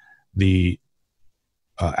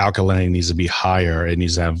alkalinity needs to be higher. It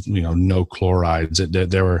needs to have, no chlorides.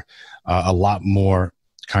 There were a lot more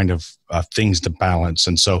kind of things to balance.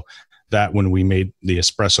 And so that when we made the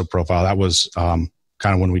espresso profile, that was kind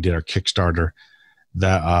of when we did our Kickstarter.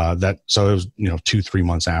 So it was 2-3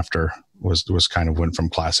 months after was kind of went from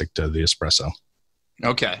classic to the espresso.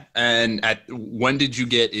 Okay. And when did you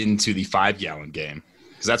get into the 5 gallon game?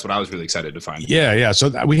 Because that's what I was really excited to find. Yeah.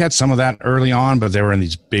 So we had some of that early on, but they were in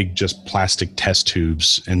these big, just plastic test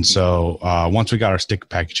tubes. And so once we got our stick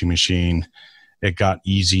packaging machine, it got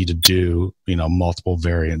easy to do, multiple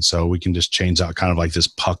variants. So we can just change out kind of like this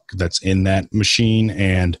puck that's in that machine,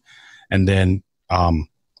 and then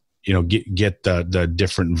get the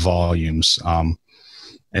different volumes.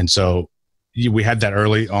 And so we had that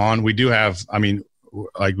early on. We do have,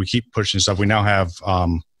 like we keep pushing stuff. We now have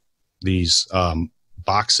these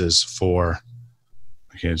boxes for,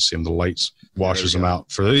 I can't see them, the lights washes them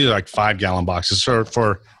out, for these like 5 gallon boxes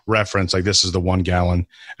for reference. Like this is the 1 gallon,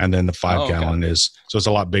 and then the 5 gallon is, so it's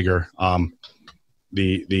a lot bigger.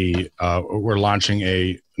 We're launching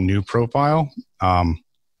a new profile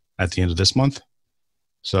at the end of this month.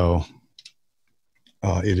 So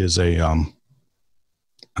it is a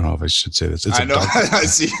don't know if I should say this. I know. I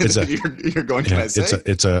see. You're going. Can I say?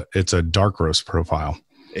 It's a dark roast profile.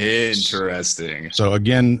 Interesting. So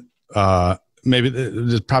again, maybe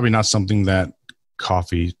there's probably not something that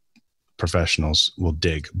coffee professionals will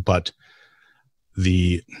dig, but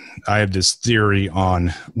I have this theory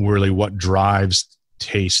on really what drives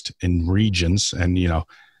taste in regions, and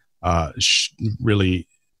really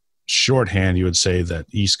shorthand, you would say that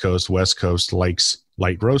East Coast, West Coast likes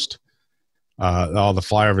light roast. All the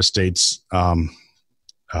flyover states, a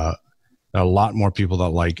lot more people that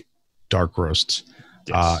like dark roasts.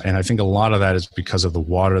 Yes. And I think a lot of that is because of the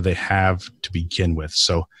water they have to begin with.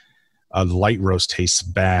 So the light roast tastes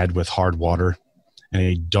bad with hard water, and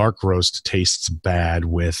a dark roast tastes bad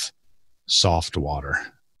with soft water.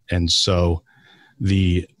 And so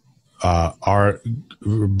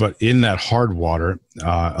but in that hard water,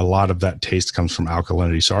 a lot of that taste comes from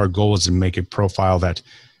alkalinity. So our goal is to make a profile that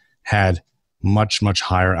had much, much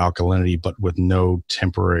higher alkalinity, but with no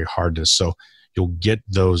temporary hardness. So you'll get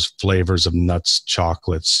those flavors of nuts,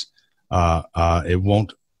 chocolates. It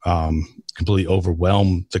won't completely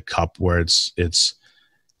overwhelm the cup where it's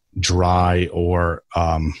dry or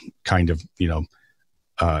kind of, you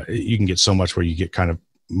can get so much where you get kind of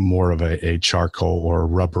more of a charcoal or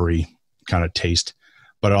rubbery kind of taste,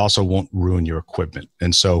 but it also won't ruin your equipment.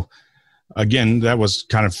 And so again, that was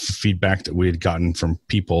kind of feedback that we had gotten from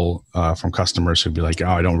people, from customers who'd be like, oh,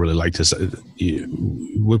 I don't really like this.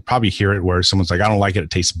 We'll probably hear it where someone's like, I don't like it. It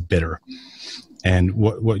tastes bitter. And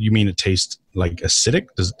what you mean? It tastes like acidic?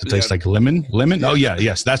 Does it taste like lemon? Yeah. Oh yeah.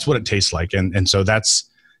 Yes. That's what it tastes like. And so that's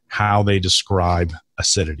how they describe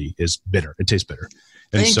acidity, is bitter. It tastes bitter.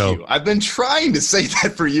 And Thank you. I've been trying to say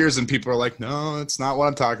that for years, and people are like, no, it's not what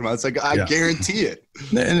I'm talking about. It's like, I guarantee it.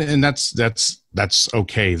 And that's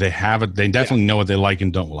okay. They have it. They definitely know what they like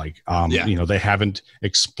and don't like. They haven't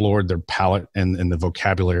explored their palate and the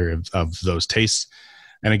vocabulary of those tastes.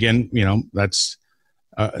 And again, that's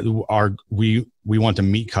we want to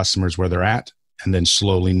meet customers where they're at and then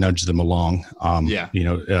slowly nudge them along.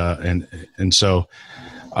 So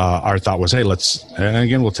our thought was, hey, we'll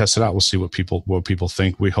test it out. We'll see what people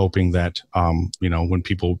think. We're hoping that, when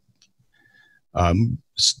people,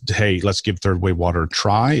 hey, let's give third wave water a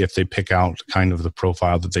try. If they pick out kind of the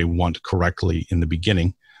profile that they want correctly in the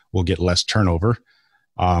beginning, we'll get less turnover.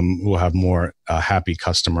 We'll have more happy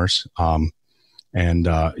customers. And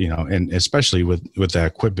especially with the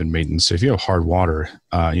equipment maintenance, if you have hard water,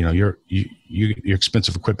 your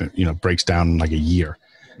expensive equipment, breaks down in like a year.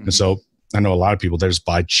 Mm-hmm. And so I know a lot of people, they just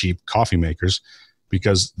buy cheap coffee makers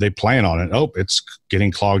because they plan on it. Oh, it's getting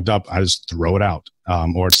clogged up. I just throw it out.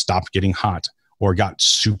 Or it stopped getting hot, or got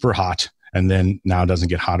super hot and then now it doesn't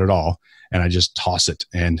get hot at all, and I just toss it.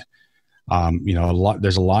 And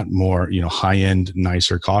there's a lot more high-end,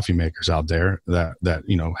 nicer coffee makers out there that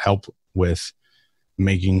help with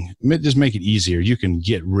make it easier. You can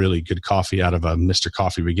get really good coffee out of a Mr.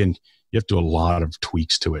 Coffee, but again, you have to do a lot of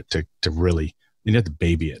tweaks to it to really, you have to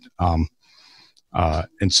baby it.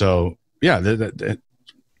 And so,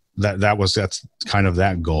 that's kind of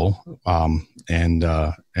that goal.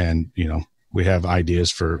 We have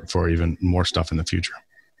ideas for even more stuff in the future.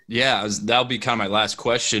 Yeah, that'll be kind of my last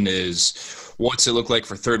question is, what's it look like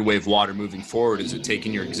for third wave water moving forward? Is it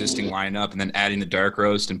taking your existing lineup and then adding the dark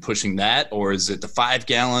roast and pushing that? Or is it the 5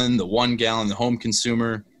 gallon, the 1 gallon, the home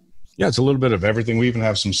consumer? Yeah, it's a little bit of everything. We even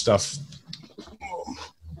have some stuff,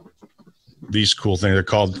 these cool things. They're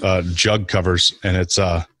called jug covers, and it's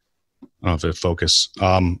I don't know if it focus.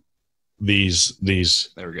 These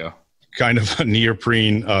there we go. Kind of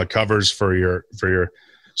neoprene covers for your.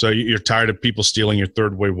 So you're tired of people stealing your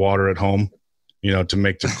third wave water at home, to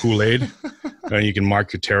make the Kool-Aid. And you can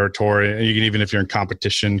mark your territory, and you can, even if you're in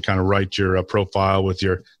competition, kind of write your profile with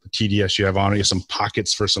the TDS you have on it. You have some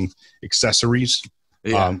pockets for some accessories.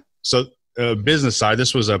 Yeah. Business side,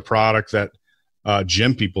 this was a product that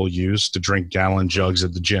gym people use to drink gallon jugs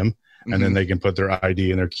at the gym, and then they can put their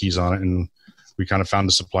ID and their keys on it. And we kind of found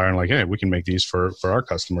a supplier and like, hey, we can make these for our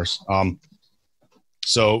customers.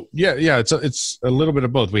 It's a little bit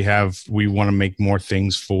of both. We want to make more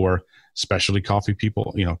things for specialty coffee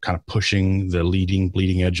people, kind of pushing the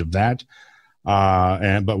bleeding edge of that.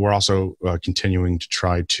 But we're also continuing to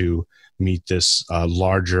try to meet this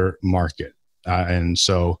larger market. And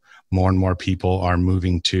so more and more people are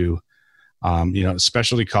moving to,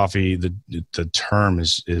 specialty coffee. The term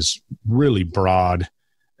is really broad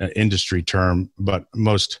industry term, but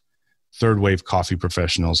most third wave coffee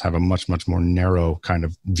professionals have a much, much more narrow kind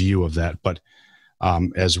of view of that. But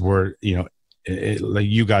as we're, like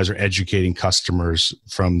you guys are educating customers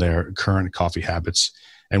from their current coffee habits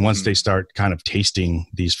And once they start kind of tasting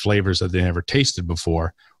these flavors that they never tasted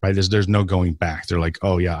before, right, there's no going back. They're like,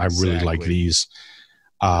 oh yeah, I really like these.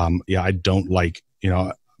 Yeah, I don't like,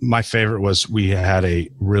 my favorite was we had a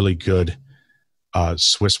really good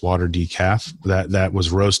Swiss water decaf that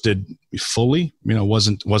was roasted fully,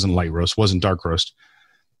 wasn't light roast, wasn't dark roast.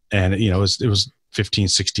 And, it was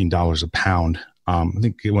 $15-16 a pound. I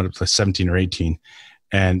think it went up to 17 or 18,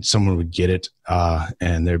 and someone would get it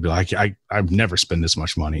and they'd be like, I've never spent this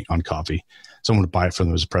much money on coffee. Someone would buy it for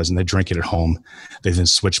them as a present. They drink it at home. They then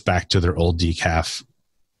switch back to their old decaf.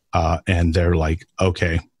 And they're like,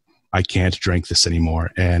 okay, I can't drink this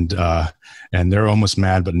anymore. And they're almost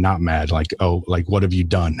mad, but not mad. Like, oh, like, what have you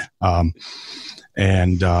done?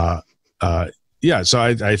 Yeah, so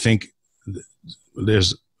I think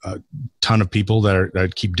there's a ton of people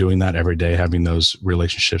that keep doing that every day, having those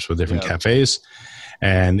relationships with different cafes.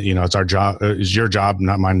 And, it's our job, it's your job,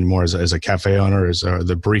 not mine anymore, as a cafe owner, as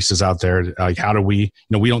the baristas out there. Like, how do we,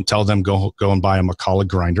 we don't tell them go and buy a McCulloch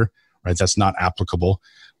grinder, right? That's not applicable.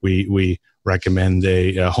 We recommend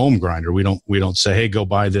a home grinder. We don't say, hey, go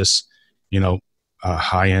buy this,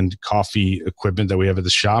 high-end coffee equipment that we have at the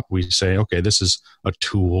shop. We say, okay, this is a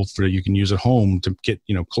tool for you can use at home to get,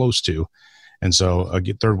 close to. And so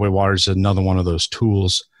Third Wave Water is another one of those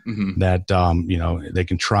tools that, they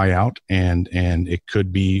can try out, and it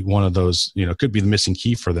could be one of those, could be the missing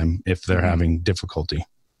key for them if they're having difficulty.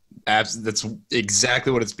 That's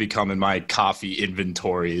exactly what it's become in my coffee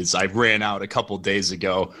inventory. Is I ran out a couple days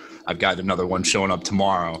ago. I've got another one showing up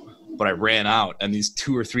tomorrow, but I ran out, and these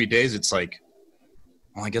 2 or 3 days, it's like,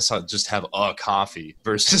 well, I guess I'll just have a coffee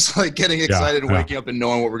versus like getting excited and waking up and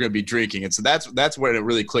knowing what we're going to be drinking. And so that's when it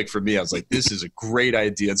really clicked for me. I was like, this is a great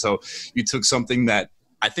idea. And so you took something that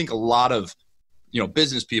I think a lot of,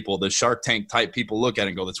 business people, the Shark Tank type people look at it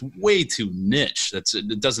and go, that's way too niche.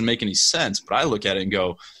 It doesn't make any sense. But I look at it and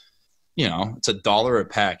go, it's $1 a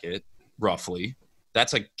packet, roughly.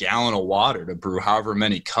 That's a gallon of water to brew however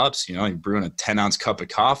many cups. You're brewing a 10-ounce cup of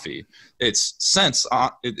coffee. It's cents.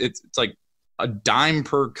 It's like a dime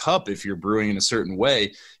per cup if you're brewing in a certain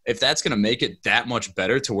way. If that's going to make it that much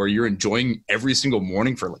better to where you're enjoying every single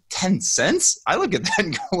morning for like 10 cents, I look at that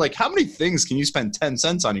and go, like, how many things can you spend 10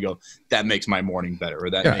 cents on? You go, that makes my morning better,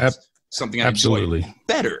 or that makes something I enjoy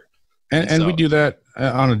better. And we do that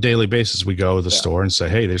on a daily basis. We go to the store and say,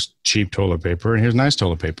 hey, there's cheap toilet paper and here's nice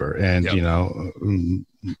toilet paper. And,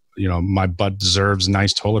 my butt deserves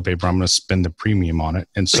nice toilet paper. I'm going to spend the premium on it.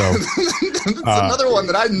 And so that's another one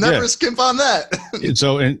that I never skimp on that.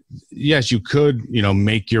 And yes, you could,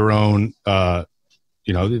 make your own, there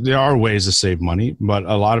are ways to save money, but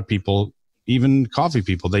a lot of people, even coffee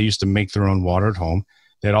people, they used to make their own water at home.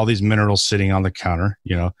 They had all these minerals sitting on the counter,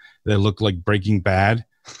 they look like Breaking Bad.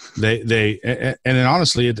 And then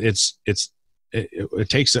honestly, it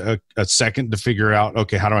takes a second to figure out,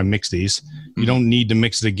 okay, how do I mix these? You don't need to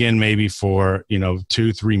mix it again, maybe for,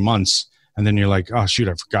 2-3 months. And then you're like, oh shoot,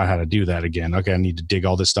 I forgot how to do that again. Okay. I need to dig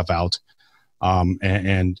all this stuff out.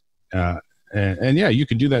 And yeah, you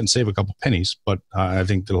can do that and save a couple pennies, but I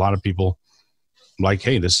think that a lot of people like,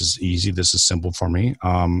 hey, this is easy. This is simple for me.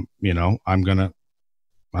 I'm going to,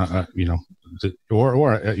 I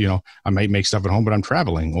might make stuff at home, but I'm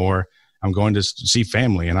traveling, or I'm going to see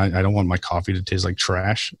family, and I don't want my coffee to taste like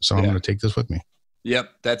trash. So I'm going to take this with me. Yep.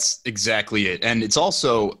 That's exactly it. And it's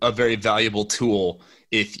also a very valuable tool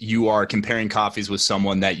if you are comparing coffees with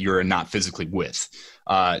someone that you're not physically with.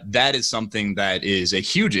 That is something that is a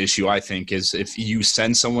huge issue, I think, is if you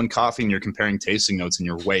send someone coffee and you're comparing tasting notes and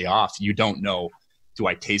you're way off, you don't know, do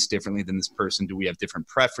I taste differently than this person? Do we have different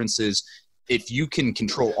preferences? If you can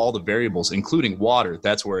control all the variables, including water,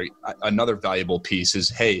 that's where another valuable piece is,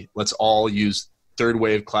 hey, let's all use Third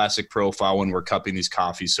Wave Classic Profile when we're cupping these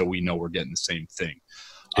coffees so we know we're getting the same thing.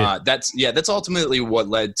 That's ultimately what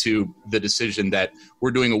led to the decision that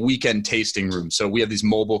we're doing a weekend tasting room. So we have these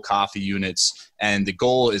mobile coffee units, and the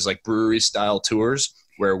goal is like brewery style tours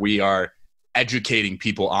where we are educating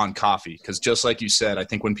people on coffee. Because just like you said, I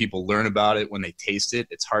think when people learn about it, when they taste it,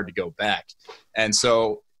 it's hard to go back. And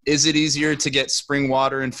so is it easier to get spring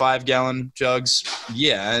water in 5-gallon jugs?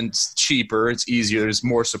 Yeah, and it's cheaper. It's easier. There's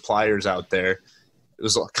more suppliers out there. It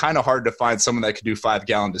was kind of hard to find someone that could do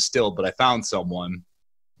 5-gallon distilled, but I found someone.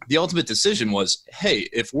 The ultimate decision was, hey,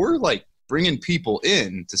 if we're like bringing people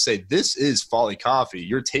in to say, this is Folly Coffee,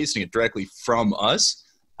 you're tasting it directly from us.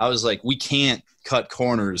 I was like, we can't cut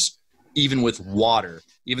corners even with water,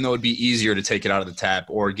 even though it'd be easier to take it out of the tap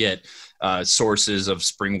or get sources of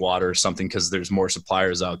spring water or something because there's more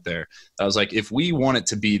suppliers out there. I was like, if we want it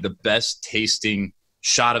to be the best tasting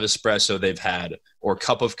shot of espresso they've had or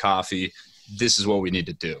cup of coffee, this is what we need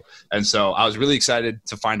to do. And so I was really excited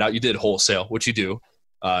to find out you did wholesale, which you do.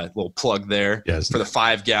 Little plug there for the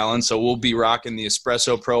 5 gallon. So we'll be rocking the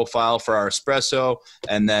espresso profile for our espresso,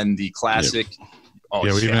 and then the classic. Yep.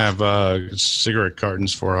 We even have cigarette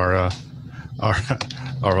cartons for our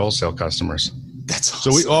wholesale customers. That's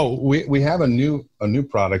awesome. So we have a new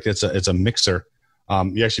product. It's a mixer.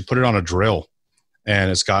 You actually put it on a drill,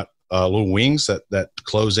 and it's got little wings that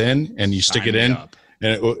close in, and you stick it in,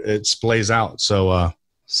 and it splays out. So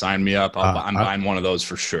sign me up. I'm buying one of those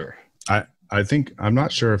for sure. I think, I'm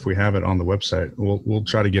not sure if we have it on the website. We'll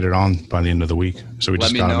try to get it on by the end of the week. So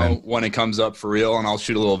let me know when it comes up for real, and I'll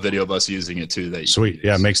shoot a little video of us using it too. Sweet.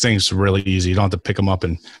 Yeah, it makes things really easy. You don't have to pick them up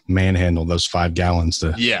and manhandle those 5 gallons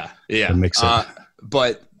to mix it.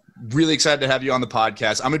 But really excited to have you on the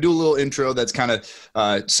podcast. I'm going to do a little intro that's kind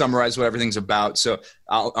of summarize what everything's about. So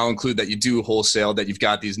I'll include that you do wholesale, that you've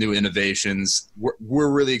got these new innovations.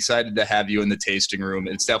 We're really excited to have you in the tasting room.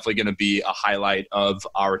 It's definitely going to be a highlight of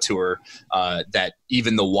our tour, that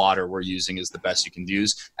even the water we're using is the best you can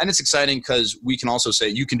use. And it's exciting because we can also say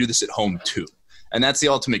you can do this at home too. And that's the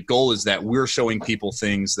ultimate goal, is that we're showing people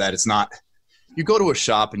things that it's not – you go to a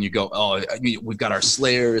shop and you go, oh, we've got our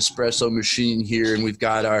Slayer espresso machine here, and we've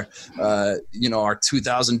got our, our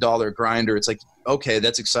 $2,000 grinder. It's like, okay,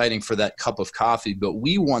 that's exciting for that cup of coffee, but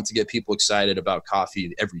we want to get people excited about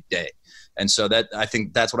coffee every day. And so I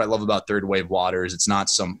think that's what I love about Third Wave Water, is it's not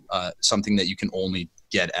something that you can only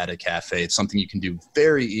get at a cafe. It's something you can do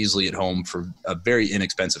very easily at home for a very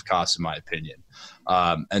inexpensive cost, in my opinion.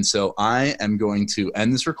 And so I am going to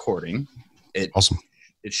end this recording. Awesome.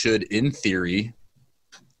 It should, in theory,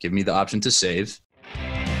 give me the option to save.